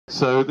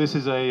So this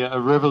is a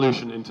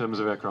revolution in terms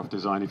of aircraft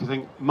design. If you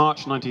think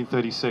March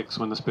 1936,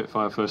 when the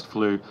Spitfire first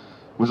flew,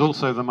 was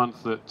also the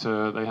month that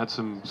they had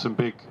some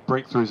big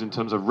breakthroughs in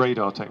terms of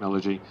radar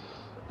technology.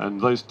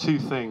 And those two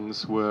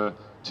things were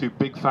two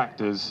big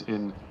factors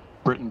in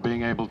Britain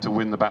being able to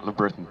win the Battle of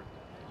Britain.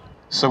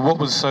 So what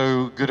was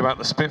so good about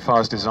the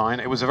Spitfire's design?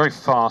 It was a very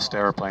fast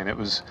aeroplane. It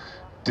was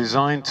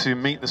designed to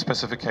meet the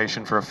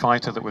specification for a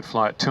fighter that would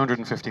fly at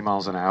 250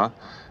 miles an hour,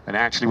 and it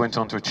actually went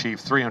on to achieve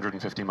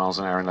 350 miles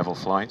an hour in level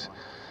flight.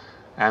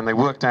 And they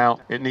worked out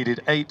it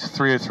needed 8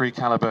 .303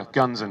 caliber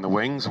guns in the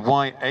wings.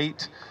 Why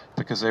 8?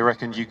 Because they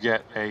reckoned you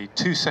get a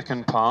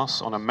 2-second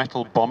pass on a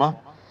metal bomber.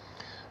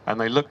 And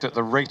they looked at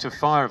the rate of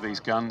fire of these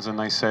guns and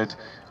they said,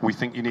 we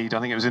think you need, I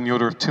think it was in the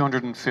order of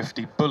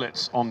 250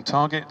 bullets on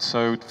target,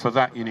 so for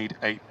that you need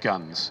 8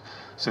 guns.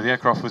 So the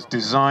aircraft was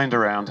designed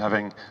around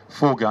having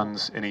 4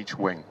 guns in each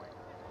wing.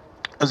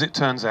 As it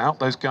turns out,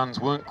 those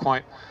guns weren't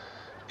quite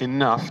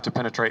enough to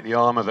penetrate the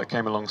armor that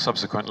came along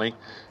subsequently,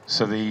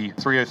 so the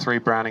 303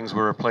 Brownings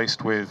were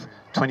replaced with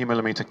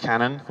 20mm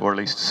cannon, or at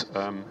least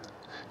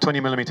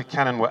 20mm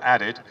cannon were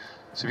added.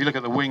 So if you look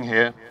at the wing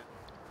here,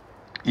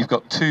 you've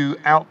got 2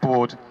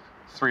 outboard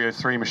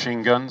 303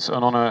 machine guns,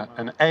 and on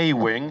an A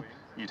wing,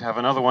 you'd have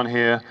another one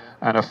here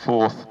and a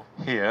 4th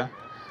here.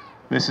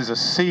 This is a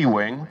C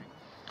wing,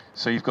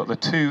 so you've got the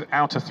 2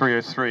 outer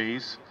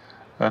 303s,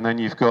 and then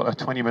you've got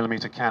a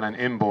 20mm cannon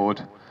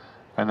inboard,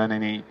 and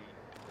then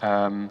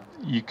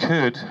you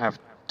could have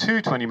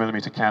 2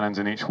 20mm cannons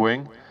in each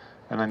wing,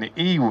 and then the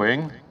E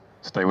wing,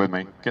 stay with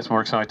me, gets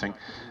more exciting.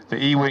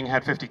 The E wing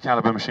had 50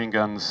 caliber machine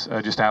guns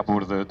just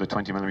outboard of the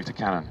 20mm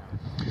cannon.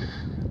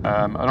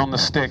 And on the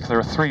stick there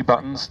are 3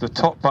 buttons. The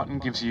top button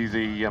gives you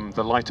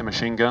the lighter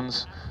machine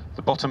guns.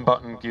 The bottom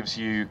button gives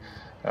you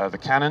the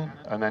cannon,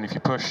 and then if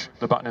you push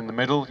the button in the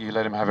middle, you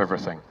let him have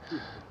everything.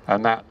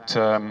 And that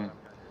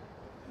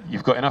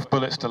you've got enough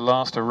bullets to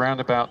last around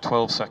about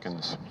 12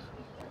 seconds,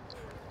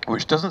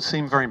 which doesn't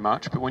seem very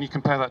much, but when you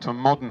compare that to a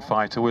modern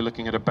fighter, we're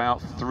looking at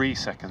about 3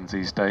 seconds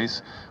these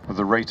days with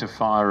the rate of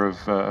fire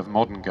of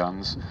modern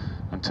guns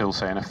until,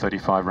 say, an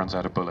F-35 runs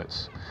out of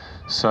bullets.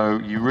 So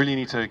you really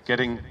need to get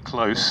in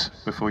close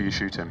before you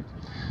shoot him.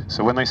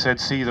 So when they said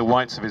see the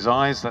whites of his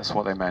eyes, that's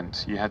what they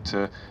meant. You had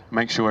to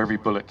make sure every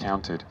bullet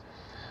counted.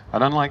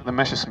 And unlike the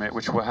Messerschmitt,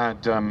 which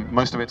had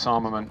most of its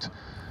armament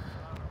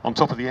on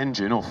top of the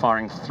engine or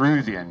firing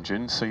through the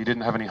engine, so you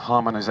didn't have any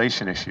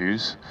harmonization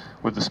issues,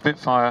 with the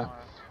Spitfire,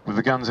 with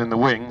the guns in the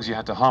wings, you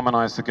had to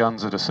harmonize the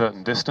guns at a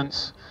certain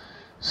distance.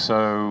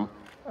 So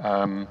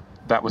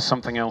that was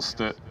something else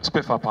that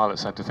Spitfire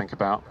pilots had to think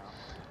about,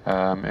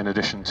 in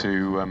addition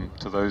to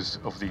those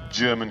of the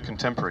German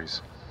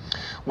contemporaries.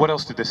 What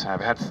else did this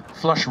have? It had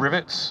flush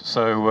rivets,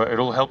 so it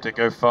all helped it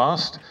go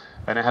fast,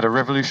 and it had a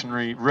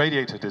revolutionary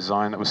radiator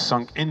design that was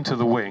sunk into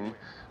the wing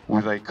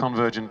with a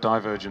convergent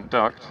divergent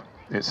duct,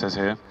 it says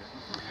here.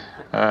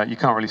 You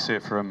can't really see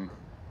it from,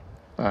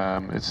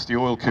 it's the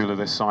oil cooler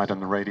this side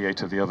and the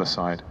radiator the other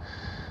side.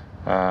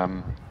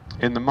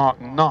 In the Mark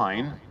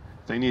 9,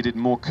 they needed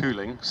more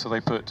cooling, so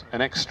they put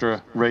an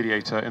extra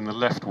radiator in the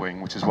left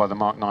wing, which is why the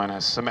Mark 9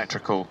 has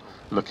symmetrical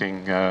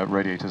looking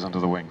radiators under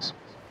the wings.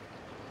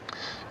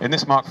 In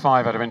this Mark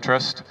 5, out of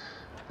interest,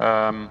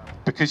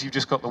 because you've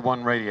just got the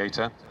one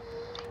radiator,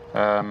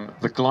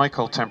 the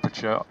glycol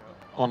temperature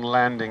on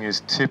landing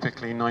is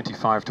typically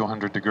 95 to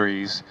 100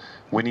 degrees.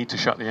 We need to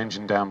shut the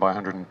engine down by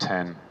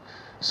 110.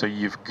 So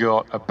you've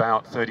got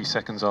about 30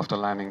 seconds after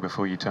landing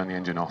before you turn the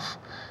engine off.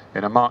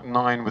 In a Mark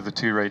 9 with the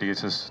 2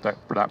 radiators,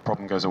 that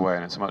problem goes away,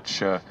 and it's a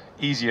much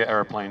easier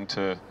aeroplane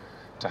to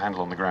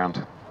handle on the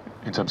ground,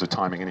 in terms of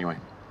timing anyway.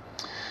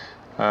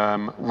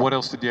 What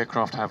else did the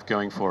aircraft have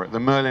going for it? The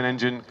Merlin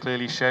engine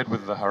clearly shared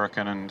with the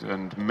Hurricane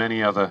and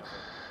many other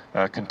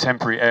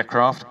contemporary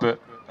aircraft, but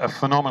a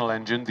phenomenal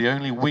engine. The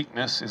only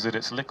weakness is that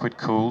it's liquid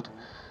cooled.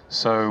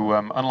 So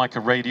unlike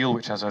a radial,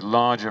 which has a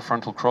larger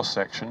frontal cross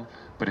section,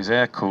 but is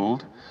air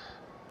cooled,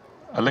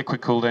 a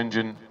liquid cooled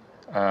engine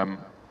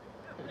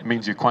it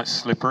means you're quite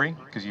slippery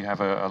because you have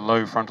a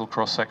low frontal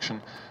cross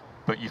section,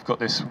 but you've got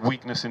this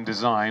weakness in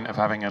design of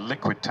having a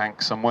liquid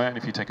tank somewhere, and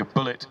if you take a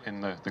bullet in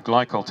the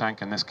glycol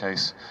tank in this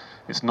case,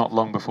 it's not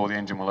long before the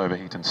engine will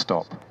overheat and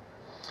stop.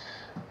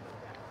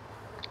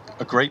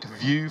 A great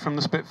view from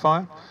the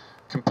Spitfire.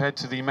 Compared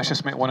to the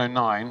Messerschmitt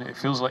 109, it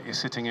feels like you're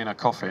sitting in a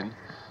coffin.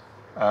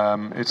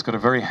 It's got a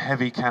very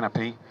heavy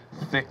canopy,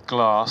 thick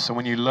glass, and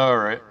when you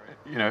lower it,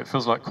 you know, it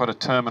feels like quite a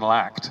terminal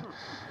act.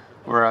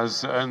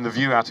 Whereas, and the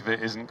view out of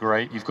it isn't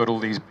great. You've got all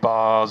these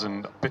bars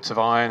and bits of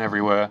iron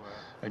everywhere,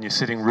 and you're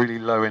sitting really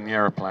low in the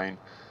aeroplane.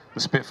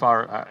 The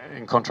Spitfire,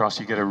 in contrast,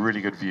 you get a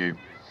really good view.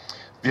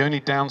 The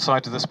only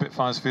downside to the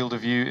Spitfire's field of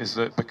view is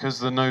that because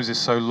the nose is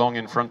so long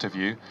in front of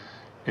you,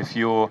 if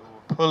you're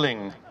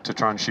pulling to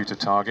try and shoot a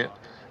target,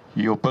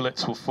 your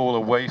bullets will fall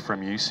away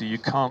from you, so you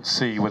can't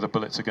see where the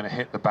bullets are going to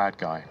hit the bad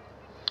guy.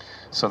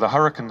 So the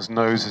Hurricane's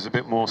nose is a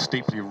bit more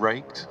steeply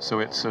raked, so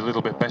it's a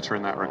little bit better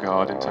in that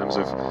regard in terms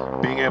of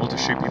being able to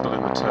shoot people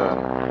in the turn.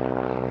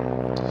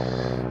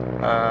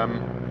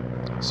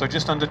 So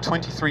just under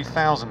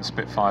 23,000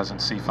 Spitfires and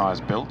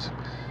Seafires built.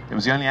 It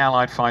was the only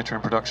Allied fighter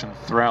in production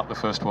throughout the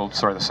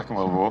Second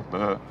World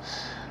War.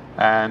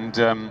 And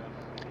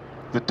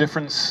the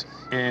difference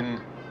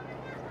in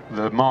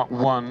the Mark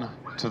I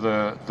to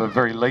the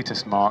very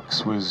latest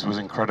Marks was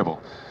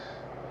incredible.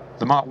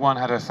 The Mark I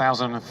had a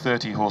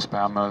 1,030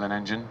 horsepower Merlin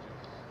engine,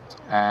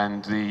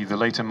 and the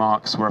later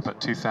Marks were up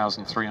at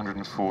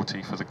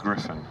 2,340 for the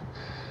Griffon.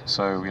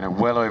 So, you know,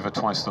 well over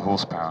twice the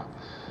horsepower.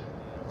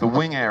 The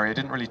wing area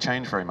didn't really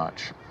change very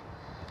much.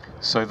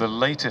 So the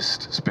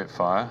latest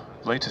Spitfire,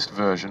 latest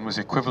version, was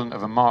the equivalent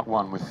of a Mark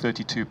I with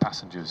 32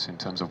 passengers in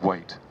terms of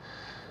weight.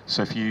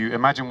 So if you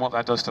imagine what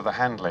that does to the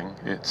handling,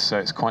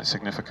 it's quite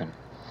significant.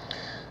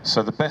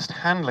 So the best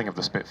handling of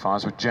the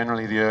Spitfires were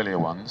generally the earlier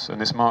ones,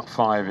 and this Mark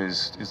V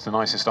is the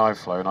nicest I've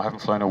flown. I haven't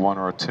flown a 1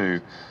 or a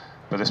 2,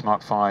 but this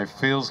Mark V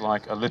feels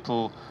like a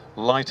little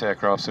light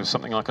aircraft, so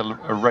something like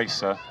a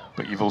racer,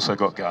 but you've also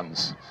got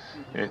guns.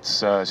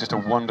 It's just a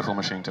wonderful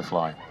machine to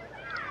fly.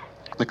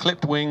 The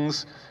clipped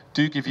wings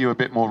do give you a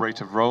bit more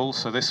rate of roll,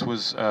 so this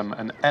was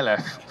an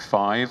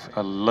LF5,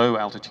 a low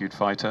altitude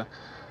fighter,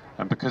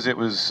 and because it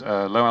was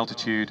low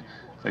altitude,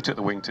 they took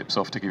the wingtips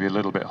off to give you a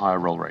little bit higher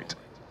roll rate.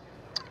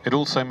 It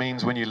also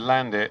means when you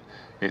land it,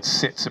 it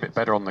sits a bit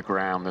better on the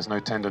ground. There's no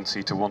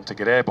tendency to want to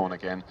get airborne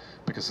again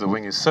because the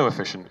wing is so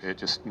efficient, it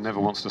just never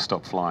wants to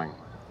stop flying.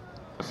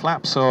 The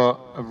flaps are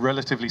a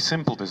relatively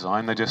simple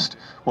design. They're just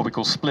what we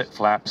call split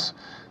flaps.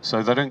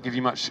 So they don't give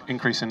you much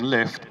increase in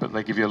lift, but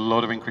they give you a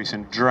lot of increase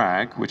in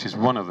drag, which is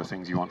one of the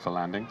things you want for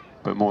landing,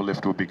 but more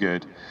lift would be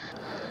good.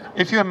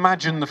 If you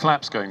imagine the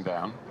flaps going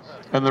down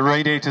and the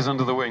radiators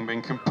under the wing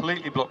being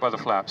completely blocked by the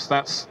flaps,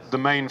 that's the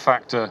main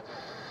factor.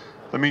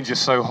 That means you're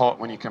so hot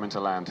when you come into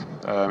land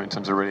in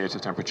terms of radiator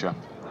temperature.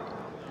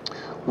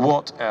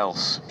 What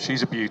else?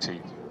 She's a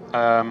beauty.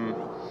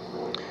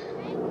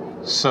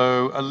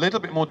 So a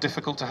little bit more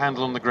difficult to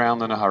handle on the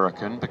ground than a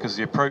Hurricane because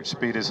the approach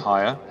speed is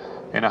higher.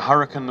 In a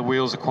Hurricane, the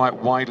wheels are quite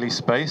widely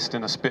spaced.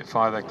 In a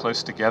Spitfire, they're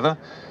close together,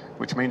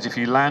 which means if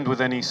you land with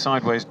any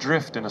sideways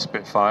drift in a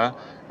Spitfire,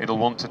 it'll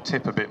want to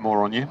tip a bit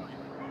more on you.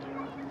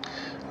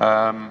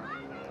 And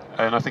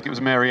I think it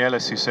was Mary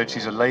Ellis who said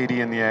she's a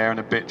lady in the air and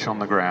a bitch on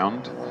the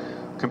ground.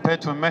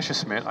 Compared to a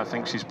Messerschmitt, I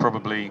think she's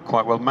probably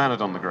quite well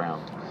mannered on the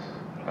ground.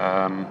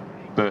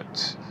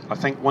 But I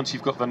think once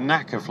you've got the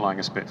knack of flying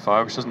a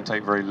Spitfire, which doesn't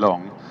take very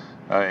long,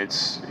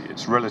 it's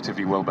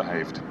relatively well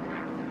behaved.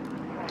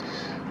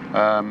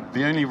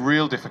 The only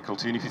real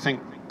difficulty, and if you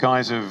think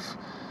guys of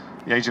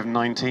the age of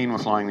 19 were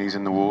flying these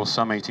in the war,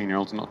 some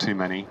 18-year-olds, not too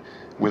many,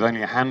 with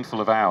only a handful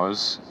of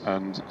hours,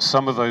 and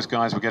some of those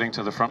guys were getting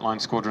to the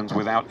frontline squadrons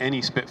without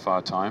any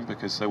Spitfire time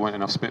because there weren't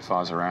enough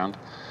Spitfires around.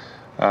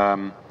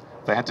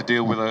 They had to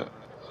deal with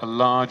a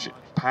large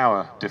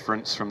power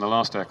difference from the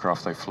last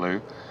aircraft they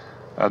flew,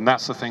 and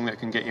that's the thing that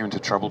can get you into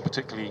trouble,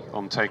 particularly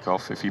on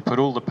takeoff. If you put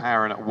all the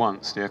power in at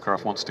once, the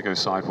aircraft wants to go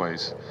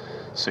sideways.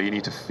 So you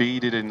need to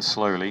feed it in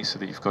slowly so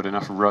that you've got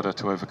enough rudder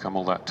to overcome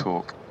all that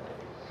torque.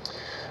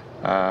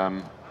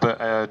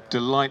 But a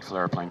delightful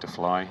airplane to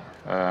fly.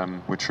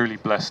 We're truly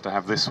blessed to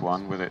have this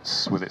one with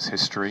its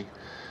history,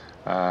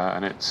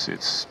 and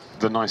it's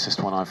the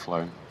nicest one I've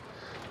flown.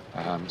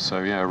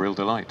 So yeah, a real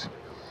delight.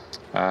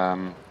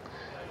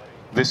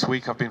 This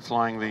week I've been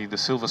flying the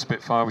Silver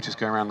Spitfire, which is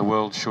going around the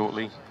world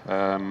shortly.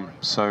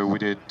 So we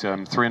did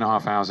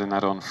 3.5 hours in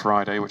that on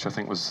Friday, which I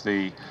think was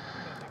the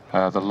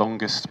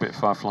longest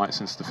Spitfire flight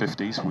since the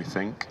 50s, we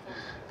think.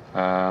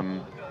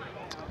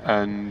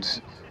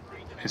 And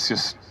it's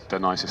just the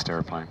nicest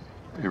airplane.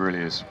 It really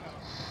is.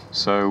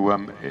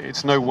 So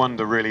it's no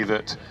wonder really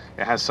that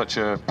it has such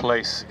a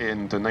place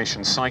in the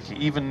nation's psyche.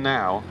 Even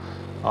now,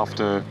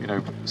 after, you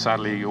know,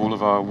 sadly all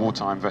of our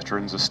wartime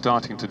veterans are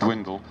starting to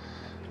dwindle,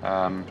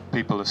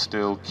 people are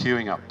still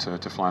queuing up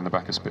to fly in the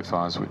back of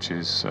Spitfires, which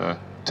is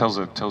tells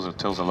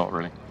a lot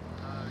really.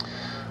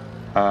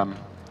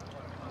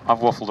 I've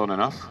waffled on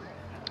enough.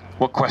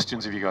 What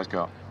questions have you guys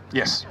got?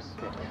 Yes.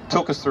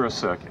 Talk us through a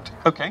circuit.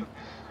 Okay.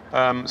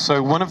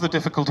 So one of the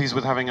difficulties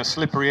with having a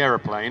slippery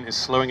aeroplane is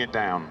slowing it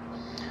down.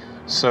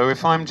 So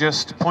if I'm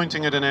just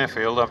pointing at an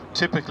airfield, I've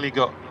typically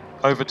got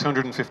over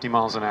 250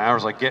 miles an hour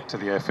as I get to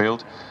the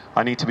airfield.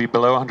 I need to be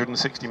below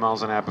 160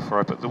 miles an hour before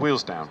I put the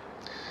wheels down.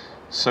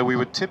 So we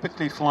would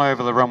typically fly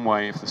over the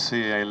runway, if the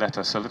CAA let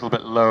us, a little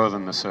bit lower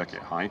than the circuit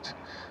height.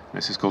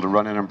 This is called a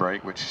run-in and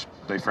brake, which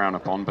they frown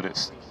upon, but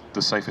it's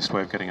the safest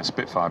way of getting a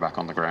Spitfire back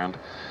on the ground.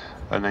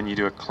 And then you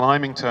do a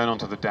climbing turn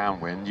onto the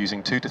downwind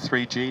using 2 to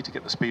 3G to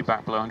get the speed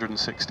back below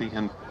 160,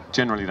 and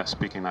generally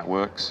that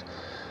works.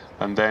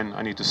 And then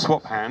I need to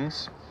swap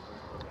hands,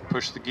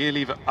 push the gear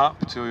lever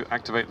up to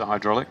activate the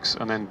hydraulics,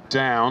 and then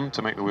down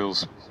to make the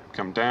wheels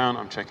come down.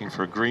 I'm checking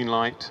for a green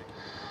light.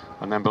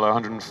 And then below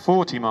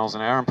 140 miles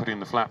an hour, I'm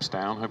putting the flaps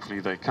down. Hopefully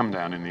they come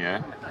down in the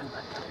air.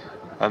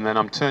 And then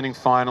I'm turning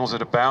finals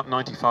at about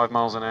 95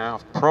 miles an hour.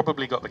 I've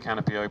probably got the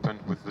canopy open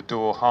with the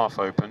door half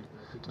open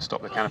to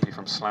stop the canopy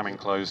from slamming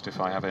closed if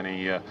I have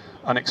any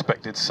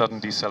unexpected sudden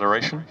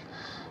deceleration.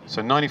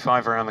 So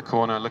 95 around the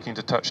corner, looking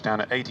to touch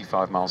down at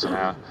 85 miles an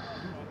hour.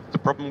 The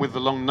problem with the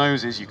long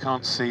nose is you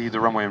can't see the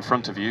runway in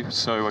front of you,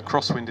 so a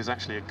crosswind is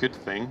actually a good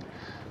thing,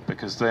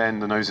 because then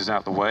the nose is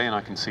out the way and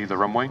I can see the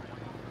runway.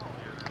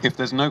 If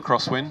there's no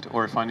crosswind,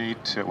 or if I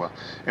need to, well,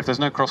 if there's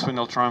no crosswind,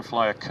 I'll try and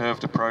fly a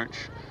curved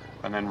approach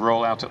and then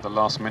roll out at the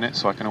last minute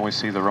so I can always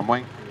see the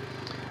runway.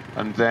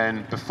 And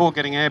then before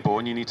getting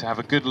airborne, you need to have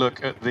a good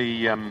look at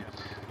the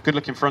good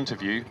look in front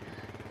of you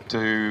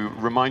to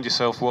remind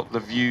yourself what the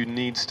view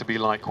needs to be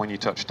like when you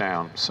touch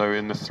down. So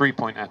in the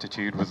 3-point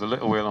attitude with the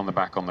little wheel on the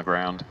back on the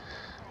ground,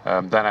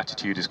 that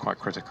attitude is quite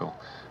critical.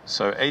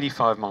 So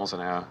 85 miles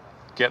an hour,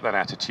 get that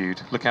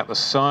attitude, look out the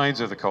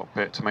sides of the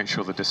cockpit to make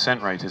sure the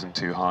descent rate isn't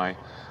too high,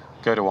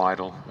 go to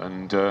idle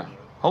and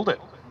hold it.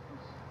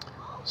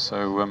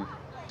 So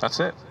that's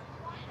it.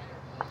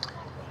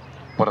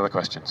 What other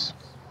questions?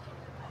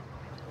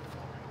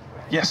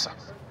 Yes, sir.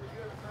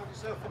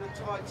 In a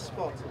tight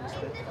spot in a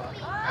Spitfire?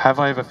 Have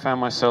I ever found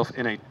myself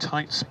in a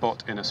tight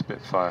spot in a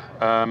Spitfire?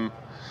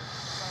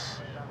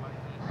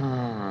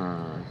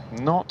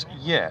 Not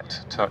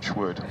yet, touch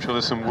wood. I'm sure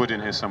there's some wood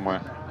in here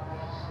somewhere.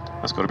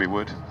 That's got to be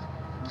wood.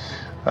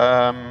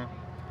 No,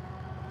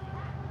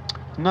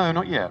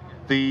 not yet.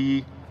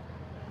 I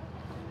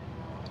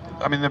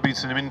mean, there've been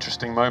some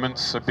interesting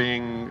moments. So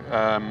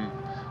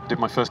did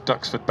my first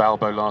Duxford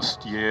Balbo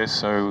last year,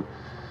 so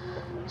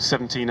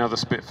 17 other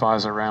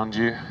Spitfires around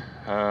you.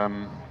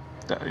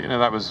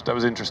 That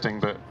was interesting,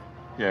 but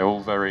yeah,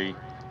 all very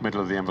middle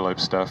of the envelope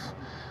stuff.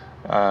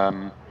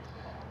 The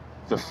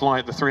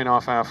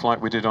 3.5-hour flight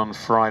we did on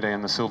Friday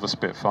in the Silver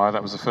Spitfire,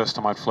 that was the first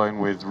time I'd flown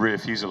with rear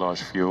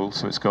fuselage fuel,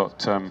 so it's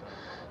got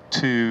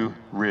 2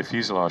 rear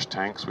fuselage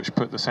tanks, which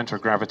put the center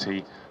of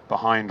gravity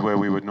behind where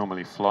we would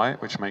normally fly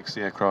it, which makes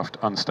the aircraft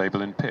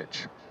unstable in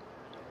pitch.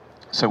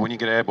 So when you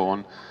get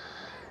airborne,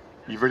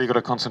 you've really got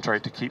to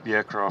concentrate to keep the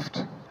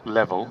aircraft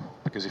level,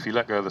 because if you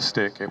let go of the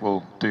stick, it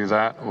will do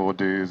that or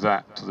do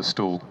that to the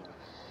stall.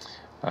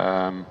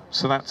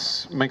 So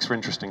that makes for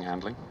interesting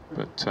handling,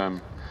 but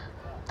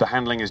the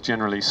handling is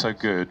generally so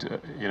good.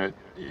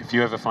 If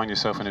you ever find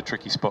yourself in a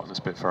tricky spot in a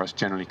Spitfire, it's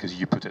generally because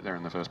you put it there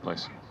in the first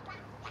place.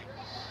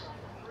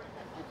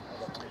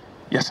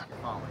 Yes, sir.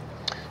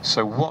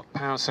 So what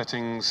power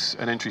settings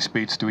and entry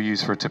speeds do we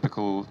use for a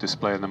typical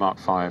display in the Mark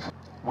V?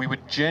 We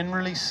would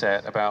generally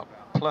set about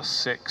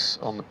 +6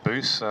 on the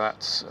boost, so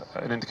that's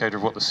an indicator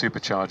of what the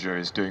supercharger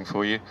is doing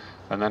for you,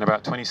 and then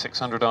about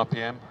 2600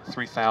 RPM,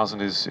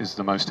 3000 is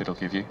the most it'll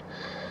give you.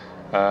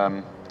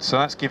 So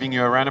that's giving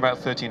you around about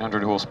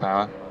 1300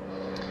 horsepower,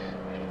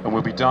 and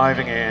we'll be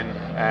diving in,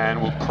 and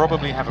we'll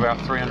probably have about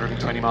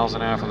 320 miles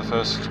an hour for the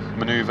first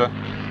maneuver,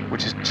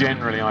 which is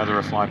generally either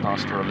a fly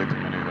past or a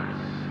looping maneuver.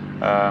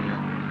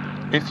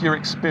 If you're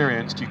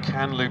experienced, you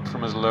can loop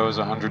from as low as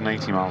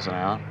 180 miles an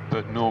hour,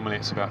 but normally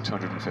it's about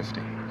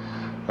 250.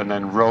 And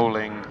then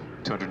rolling,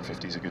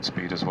 250 is a good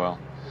speed as well.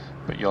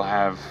 But you'll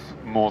have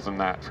more than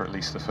that for at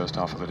least the first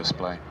half of the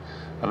display.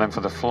 And then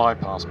for the fly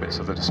past bits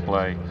of the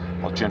display,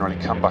 I'll generally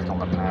come back on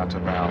the power to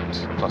about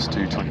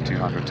 +2,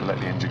 2200 to let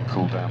the engine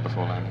cool down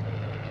before landing.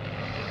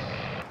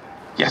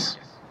 Yes?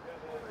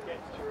 Get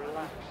to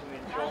relax and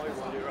enjoy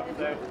while you're up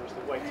there, or is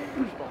the weight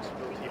and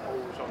responsibility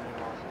always on your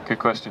mind? Good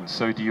question.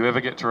 So do you ever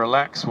get to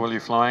relax while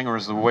you're flying, or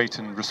is the weight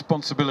and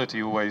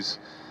responsibility always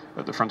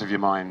at the front of your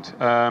mind?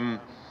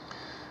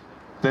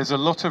 There's a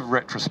lot of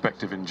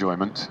retrospective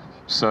enjoyment,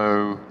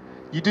 so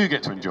you do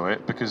get to enjoy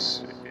it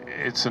because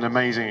it's an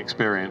amazing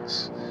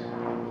experience,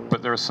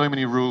 but there are so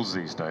many rules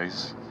these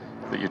days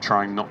that you're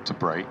trying not to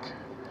break.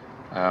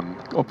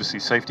 Obviously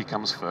safety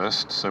comes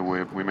first, so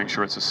we make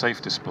sure it's a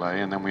safe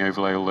display, and then we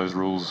overlay all those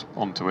rules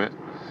onto it.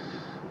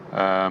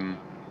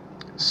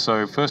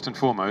 So first and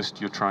foremost,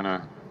 you're trying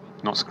to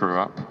not screw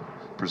up,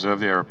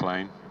 preserve the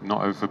aeroplane,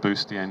 not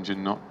overboost the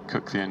engine, not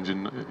cook the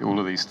engine, all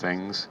of these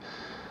things.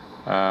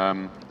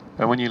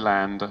 And when you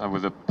land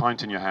with a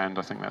pint in your hand,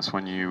 I think that's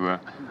when you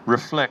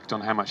reflect on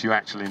how much you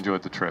actually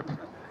enjoyed the trip.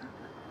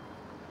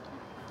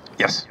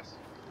 Yes?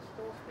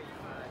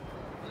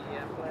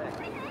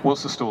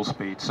 What's the stall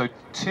speed? So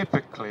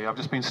typically, I've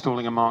just been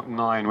stalling a Mark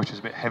 9, which is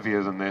a bit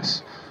heavier than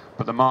this,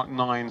 but the Mark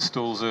 9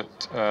 stalls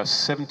at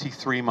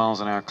 73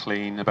 miles an hour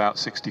clean, about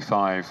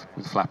 65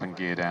 with flap and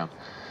gear down.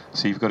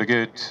 So you've got a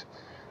good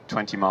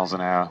 20 miles an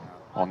hour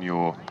on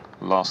your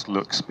last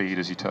look speed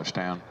as you touch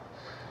down.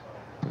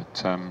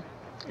 But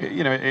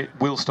it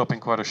will stop in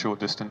quite a short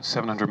distance.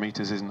 700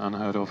 meters isn't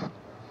unheard of.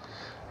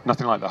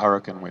 Nothing like the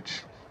Hurricane,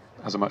 which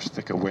has a much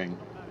thicker wing.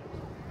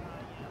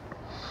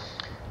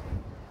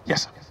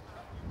 Yes.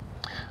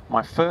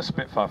 My first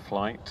Spitfire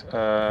flight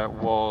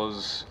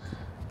was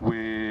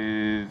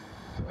with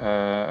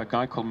a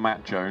guy called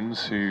Matt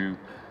Jones, who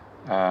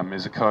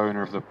is a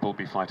co-owner of the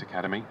Bulby Flight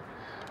Academy.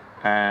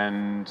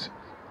 And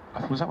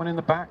was that one in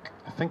the back?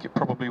 I think it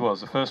probably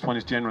was. The first one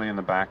is generally in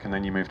the back, and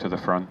then you move to the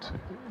front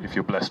if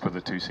you're blessed with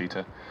a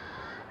two-seater.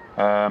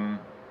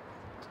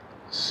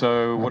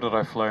 So what had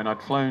I flown?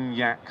 I'd flown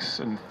Yaks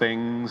and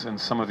things and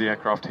some of the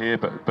aircraft here,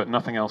 but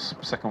nothing else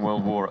Second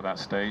World War at that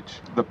stage.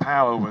 The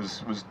power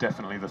was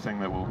definitely the thing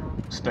that will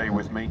stay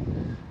with me.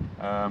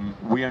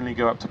 We only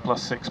go up to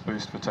 +6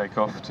 boost for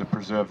takeoff to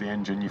preserve the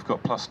engine. You've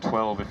got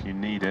 +12 if you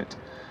need it.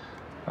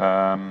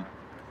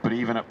 But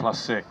even at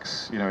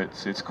 +6, you know,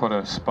 it's quite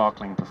a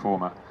sparkling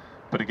performer.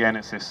 But again,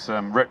 it's this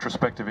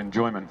retrospective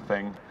enjoyment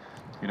thing.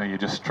 You know, you're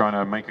just trying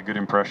to make a good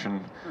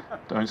impression.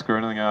 Don't screw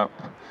anything up.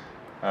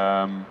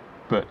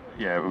 But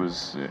yeah, it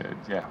was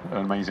yeah, an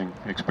amazing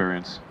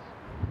experience.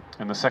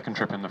 And the second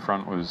trip in the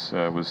front was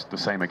the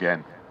same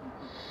again.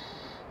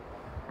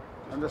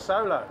 And the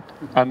solo.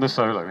 And the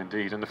solo,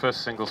 indeed. And the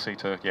first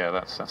single-seater, yeah,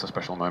 that's a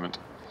special moment.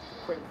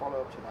 Quick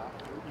follow-up to that.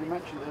 You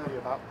mentioned earlier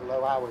about the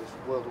low hours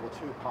World War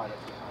II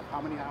pilots you had.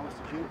 How many hours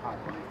did you have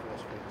when you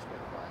first flew the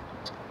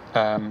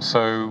Spitfire?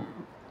 So,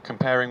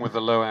 comparing with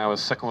the low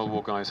hours Second World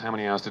War guys, how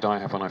many hours did I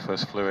have when I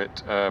first flew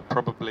it?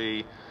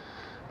 Probably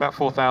about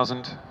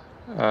 4,000.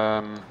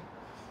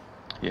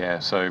 Yeah,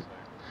 so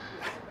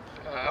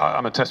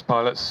I'm a test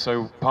pilot,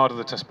 so part of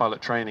the test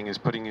pilot training is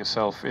putting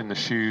yourself in the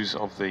shoes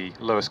of the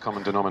lowest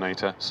common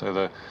denominator,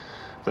 so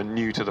the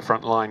new to the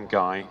front line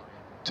guy,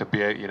 to be,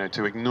 you know,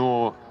 to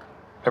ignore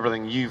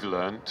everything you've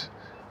learnt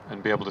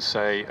and be able to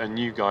say a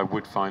new guy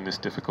would find this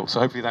difficult. So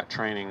hopefully that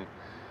training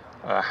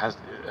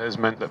has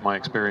meant that my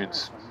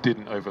experience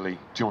didn't overly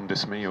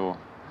jaundice me or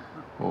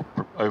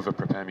over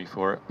prepare me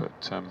for it, but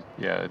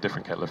yeah, a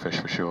different kettle of fish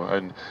for sure.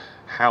 And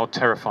how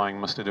terrifying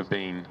must it have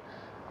been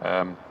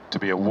to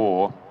be a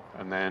war,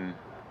 and then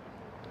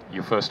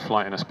your first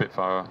flight in a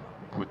Spitfire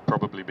would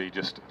probably be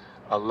just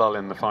a lull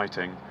in the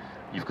fighting.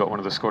 You've got one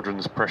of the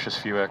squadron's precious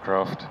few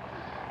aircraft,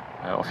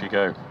 off you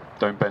go.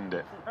 Don't bend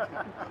it.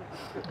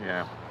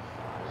 Yeah.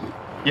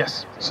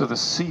 Yes, so the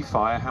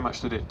Seafire, how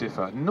much did it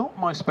differ? Not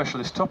my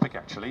specialist topic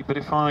actually, but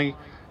if I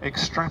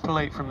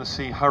extrapolate from the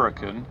Sea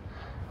Hurricane,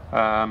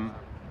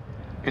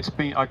 it's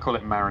been, I call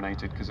it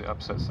marinated because it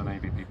upsets the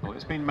Navy people.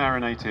 It's been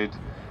marinated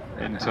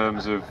in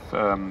terms of,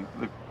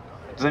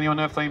 does anyone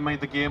know if they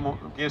made the gear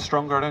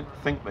stronger? I don't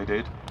think they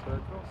did.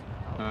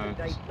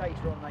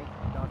 Later on, I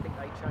think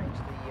they changed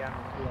the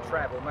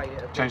travel, made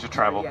it. Changed the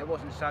travel. Yeah, it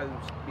wasn't so.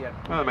 Yeah.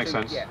 Well, that makes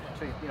sense. Yeah,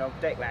 you know,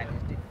 deck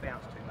landings didn't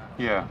bounce too much.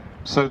 Yeah.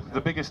 So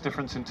the biggest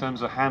difference in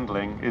terms of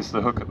handling is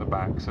the hook at the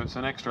back. So it's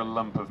an extra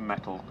lump of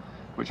metal,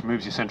 which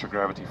moves your centre of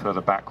gravity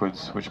further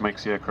backwards, which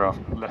makes the aircraft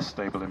less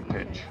stable in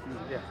pitch.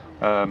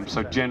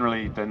 So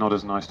generally, they're not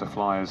as nice to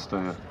fly as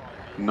the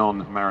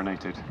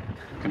non-marinated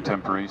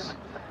contemporaries.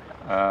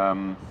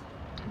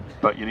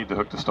 But you need the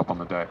hook to stop on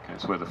the deck.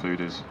 It's where the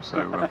food is.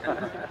 So,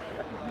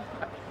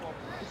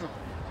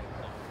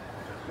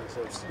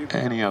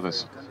 any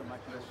others? Yeah,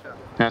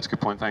 that's a good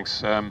point.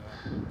 Thanks.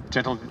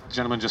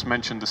 Gentleman just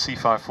mentioned the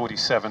Seafire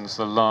 47's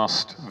the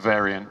last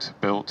variant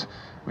built,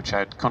 which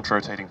had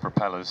contra-rotating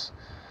propellers,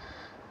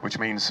 which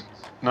means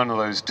none of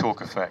those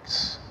torque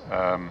effects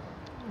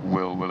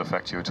will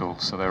affect you at all.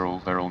 So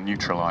they're all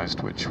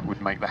neutralized, which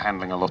would make the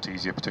handling a lot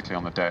easier, particularly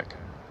on the deck.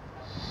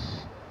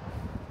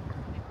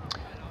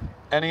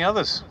 Any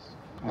others?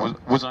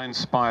 Was I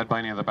inspired by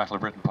any of the Battle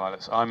of Britain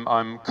pilots?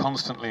 I'm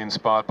constantly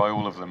inspired by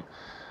all of them.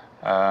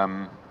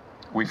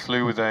 We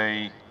flew with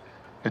a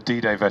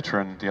D-Day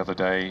veteran the other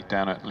day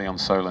down at Leon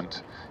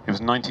Solent. He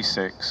was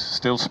 96,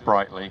 still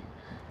sprightly.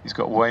 He's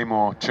got way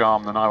more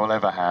charm than I will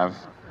ever have.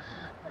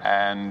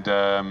 And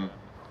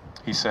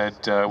he said,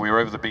 we were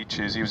over the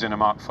beaches, he was in a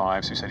Mark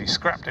 5, so he said he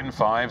scrapped in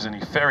 5s and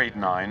he ferried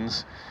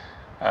 9s.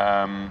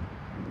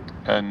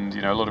 And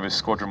you know, a lot of his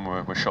squadron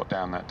were shot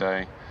down that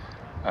day.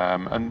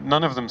 And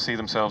none of them see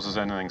themselves as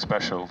anything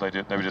special. They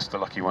were just the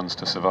lucky ones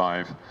to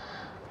survive.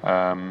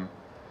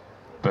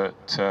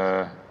 But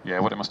yeah,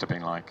 what it must have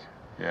been like.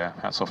 Yeah,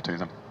 hats off to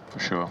them, for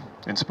sure.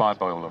 Inspired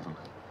by all of them.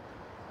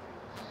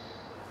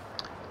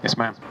 Yes,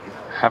 ma'am.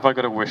 Have I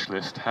got a wish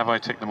list? Have I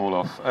ticked them all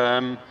off?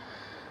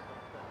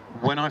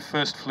 When I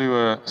first flew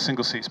a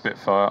single-seat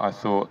Spitfire, I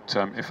thought,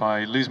 if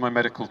I lose my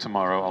medical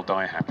tomorrow, I'll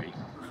die happy.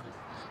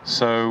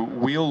 So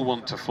we all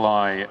want to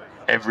fly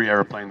every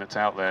aeroplane that's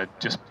out there,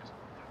 just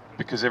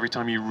because every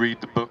time you read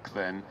the book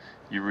then,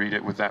 you read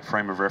it with that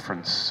frame of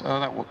reference.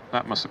 Oh,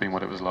 that must have been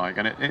what it was like.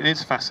 And it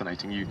is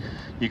fascinating. You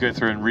go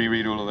through and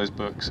reread all of those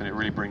books, and it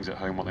really brings it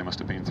home what they must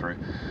have been through.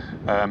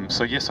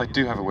 So yes, I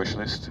do have a wish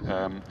list.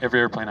 Every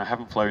airplane I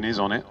haven't flown is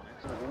on it.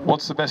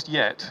 What's the best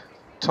yet?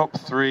 Top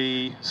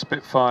 3,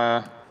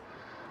 Spitfire,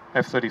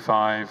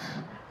 F-35,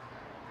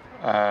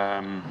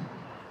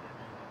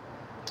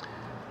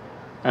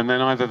 and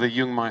then either the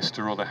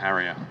Jungmeister or the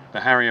Harrier.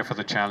 The Harrier for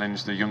the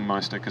challenge, the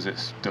Jungmeister because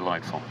it's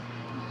delightful.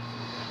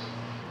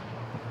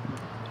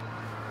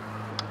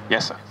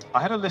 Yes, sir.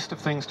 I had a list of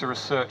things to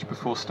research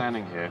before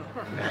standing here,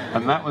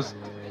 and that was,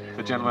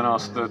 the gentleman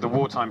asked, the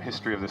wartime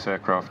history of this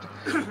aircraft.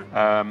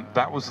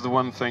 That was the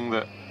one thing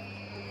that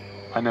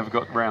I never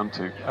got round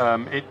to.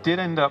 It did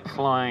end up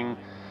flying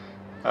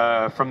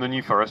from the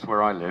New Forest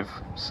where I live,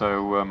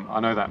 so I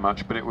know that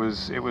much, but it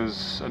was a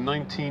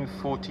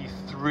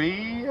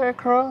 1943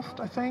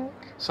 aircraft, I think,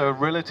 so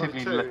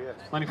relatively...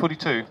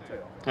 1942?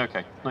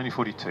 Okay,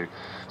 1942.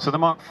 So the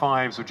Mark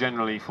 5s were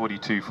generally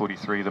 42,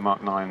 43, the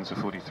Mark 9s are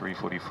 43,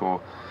 44.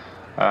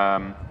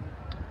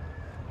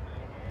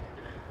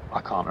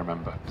 I can't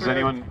remember. Does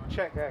anyone?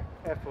 Czech Air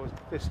Force,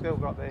 they've still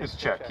got the... It's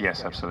Czech,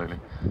 yes, absolutely.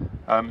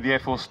 The Air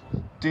Force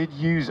did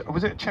use,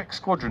 was it a Czech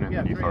squadron in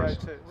the New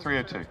Forest?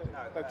 302. No,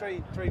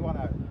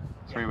 310.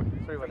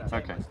 310.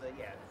 Okay.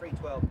 Yeah,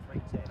 312 and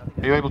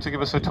 310. Are you able to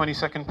give us a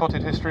 20-second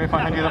potted history if I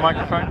hand you the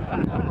microphone?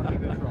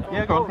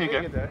 Yeah, go on,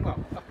 here you go.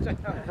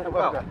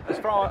 Well, as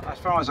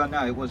far as I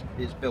know,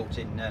 it's built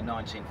in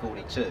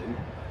 1942,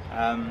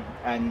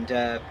 and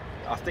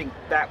I think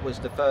that was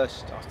the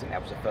first. I think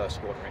that was the first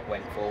squadron it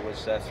went for,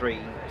 was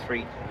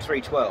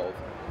 312.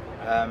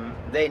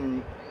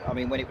 Then, I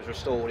mean, when it was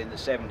restored in the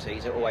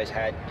 70s, it always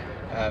had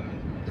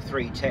the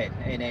 310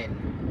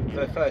 NN,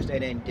 the first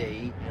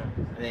NND,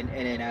 and then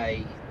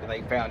NNA. When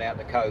they found out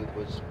the code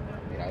was,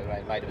 you know,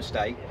 they made a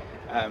mistake.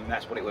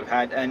 That's what it would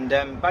have had,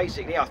 and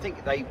basically, I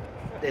think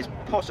there's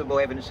possible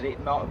evidence that it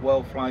might have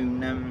well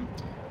flown,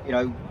 you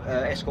know,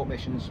 escort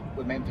missions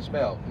with Memphis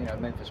Belle, you know,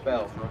 Memphis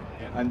Belle,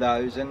 and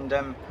those, and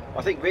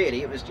I think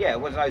really it was, yeah,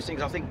 one of those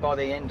things. I think by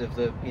the end of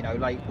the, you know,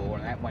 late war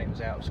and that, when it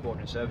was out of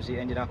squadron service, it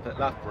ended up at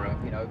Loughborough,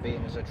 you know,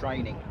 being as a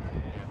training.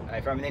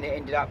 And then it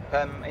ended up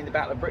in the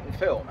Battle of Britain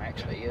film,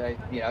 actually.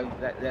 You know,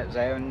 that was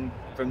there, and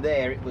from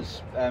there it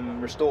was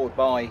restored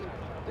by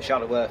the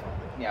Shuttleworth,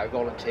 you know,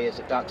 volunteers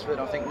at Duxford.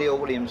 I think Neil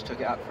Williams took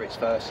it up for its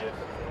first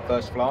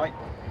flight,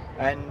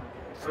 and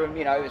from,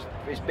 you know,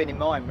 it's been in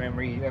my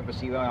memory ever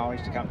since I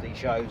used to come to these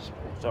shows.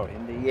 Sorry,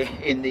 in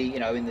the you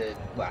know, in the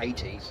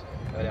 80s,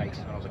 early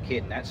 80s when I was a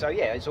kid and that. So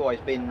yeah, it's always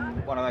been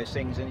one of those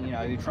things, and you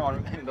know, you try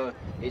and remember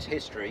its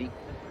history.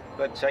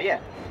 But yeah,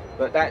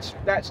 but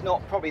that's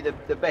not probably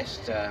the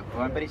best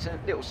one, but it's a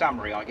little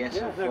summary, I guess.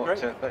 Yeah, of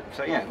great. But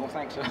so yeah, well,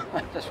 thanks.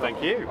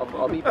 Thank you.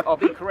 I'll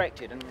be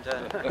corrected and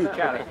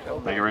challenged.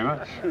 Thank you very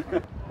much.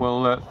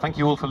 Well, thank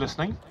you all for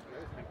listening.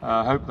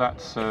 I hope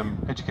that's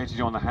educated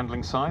you on the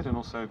handling side and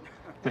also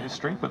the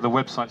history. But the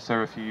website's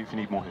there if you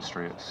need more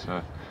history.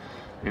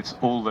 It's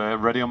all there,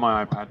 ready on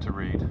my iPad to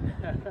read.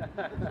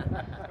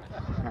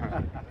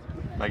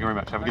 Thank you very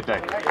much. Have a good day.